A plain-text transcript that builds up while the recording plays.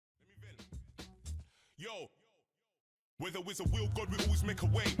Yo, whether it's a will, God will always make a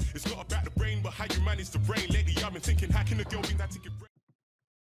way. It's not about the brain, but how you manage the brain. Lately, I've been thinking, how can a girl bring that ticket?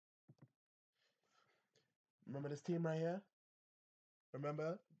 Remember this team right here?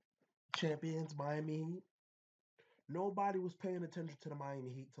 Remember? Champions, Miami Heat. Nobody was paying attention to the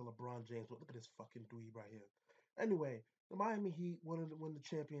Miami Heat till LeBron James. Look at this fucking dweeb right here. Anyway, the Miami Heat won the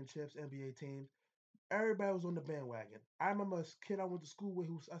championships, NBA teams. Everybody was on the bandwagon. I remember a kid I went to school with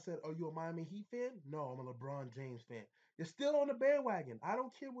I said, "Are you a Miami Heat fan?" No, I'm a LeBron James fan. You're still on the bandwagon. I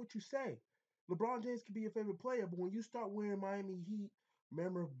don't care what you say. LeBron James can be your favorite player, but when you start wearing Miami Heat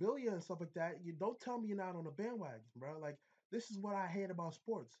memorabilia and stuff like that, you don't tell me you're not on the bandwagon, bro. Like, this is what I hate about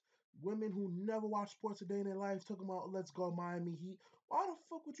sports. Women who never watch sports a day in their lives talking about let's go Miami Heat. Why the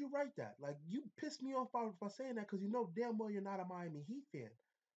fuck would you write that? Like, you pissed me off by saying that because you know damn well you're not a Miami Heat fan.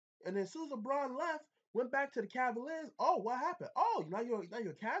 And then as soon as LeBron left, went back to the Cavaliers. Oh, what happened? Oh, now you're a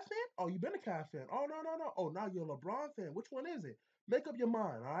Cavs fan? Oh, you've been a Cavs fan. Oh, no. Oh, now you're a LeBron fan. Which one is it? Make up your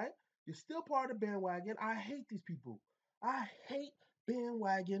mind, all right? You're still part of the bandwagon. I hate these people. I hate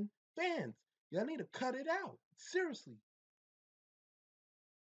bandwagon fans. Y'all need to cut it out. Seriously.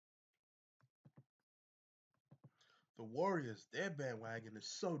 The Warriors, their bandwagon is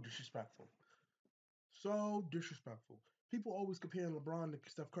so disrespectful. So disrespectful. People always comparing LeBron to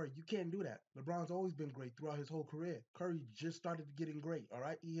Steph Curry. You can't do that. LeBron's always been great throughout his whole career. Curry just started getting great, all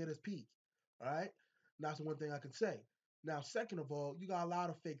right? He hit his peak, all right? And that's the one thing I can say. Now, second of all, you got a lot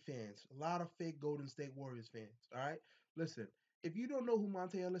of fake fans, a lot of fake Golden State Warriors fans, all right? Listen, if you don't know who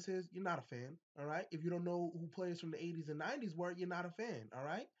Monte Ellis is, you're not a fan, all right? If you don't know who players from the 80s and 90s were, you're not a fan, all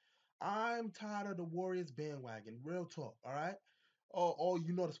right? I'm tired of the Warriors bandwagon, real talk, all right? Oh,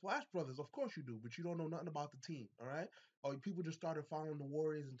 you know the Splash Brothers, of course you do, but you don't know nothing about the team, all right? Oh, people just started following the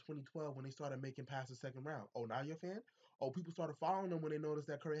Warriors in 2012 when they started making past the second round. Oh, now you're a fan? Oh, people started following them when they noticed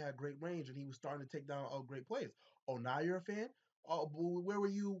that Curry had great range and he was starting to take down great players. Oh, now you're a fan? Oh, where were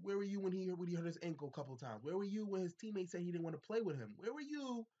you? Where were you when he hurt his ankle a couple of times? Where were you when his teammates said he didn't want to play with him? Where were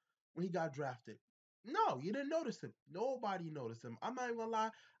you when he got drafted? No, you didn't notice him. Nobody noticed him. I'm not even gonna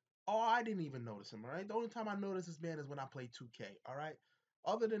lie. Oh, I didn't even notice him, all right? The only time I notice this man is when I play 2K, all right?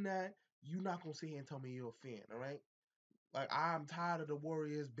 Other than that, you're not going to sit here and tell me you're a fan, all right? Like, I'm tired of the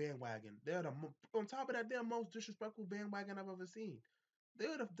Warriors bandwagon. On top of that, they're the most disrespectful bandwagon I've ever seen.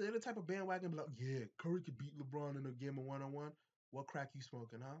 They're the type of bandwagon like, yeah, Curry could beat LeBron in a game of one-on-one. What crack you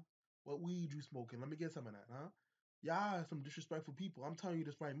smoking, huh? What weed you smoking? Let me get some of that, huh? Y'all are some disrespectful people. I'm telling you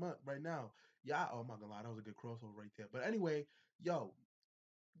this right now. Y'all, oh, I'm not gonna lie, that was a good crossover right there. But anyway, yo,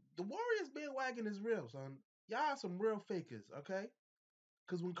 the Warriors bandwagon is real, son. Y'all some real fakers, okay?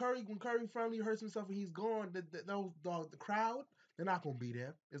 Because when Curry finally hurts himself and he's gone, the crowd, they're not gonna be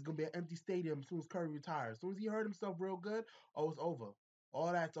there. It's gonna be an empty stadium as soon as Curry retires. As soon as he hurt himself real good, oh, it's over.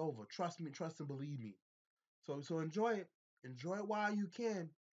 All that's over. Trust me, trust and believe me. So enjoy it. Enjoy it while you can.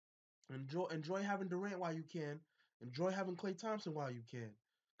 Enjoy having Durant while you can. Enjoy having Klay Thompson while you can.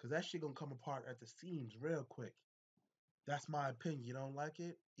 Cause that shit gonna come apart at the seams real quick. That's my opinion. You don't like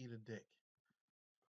it? Eat a dick.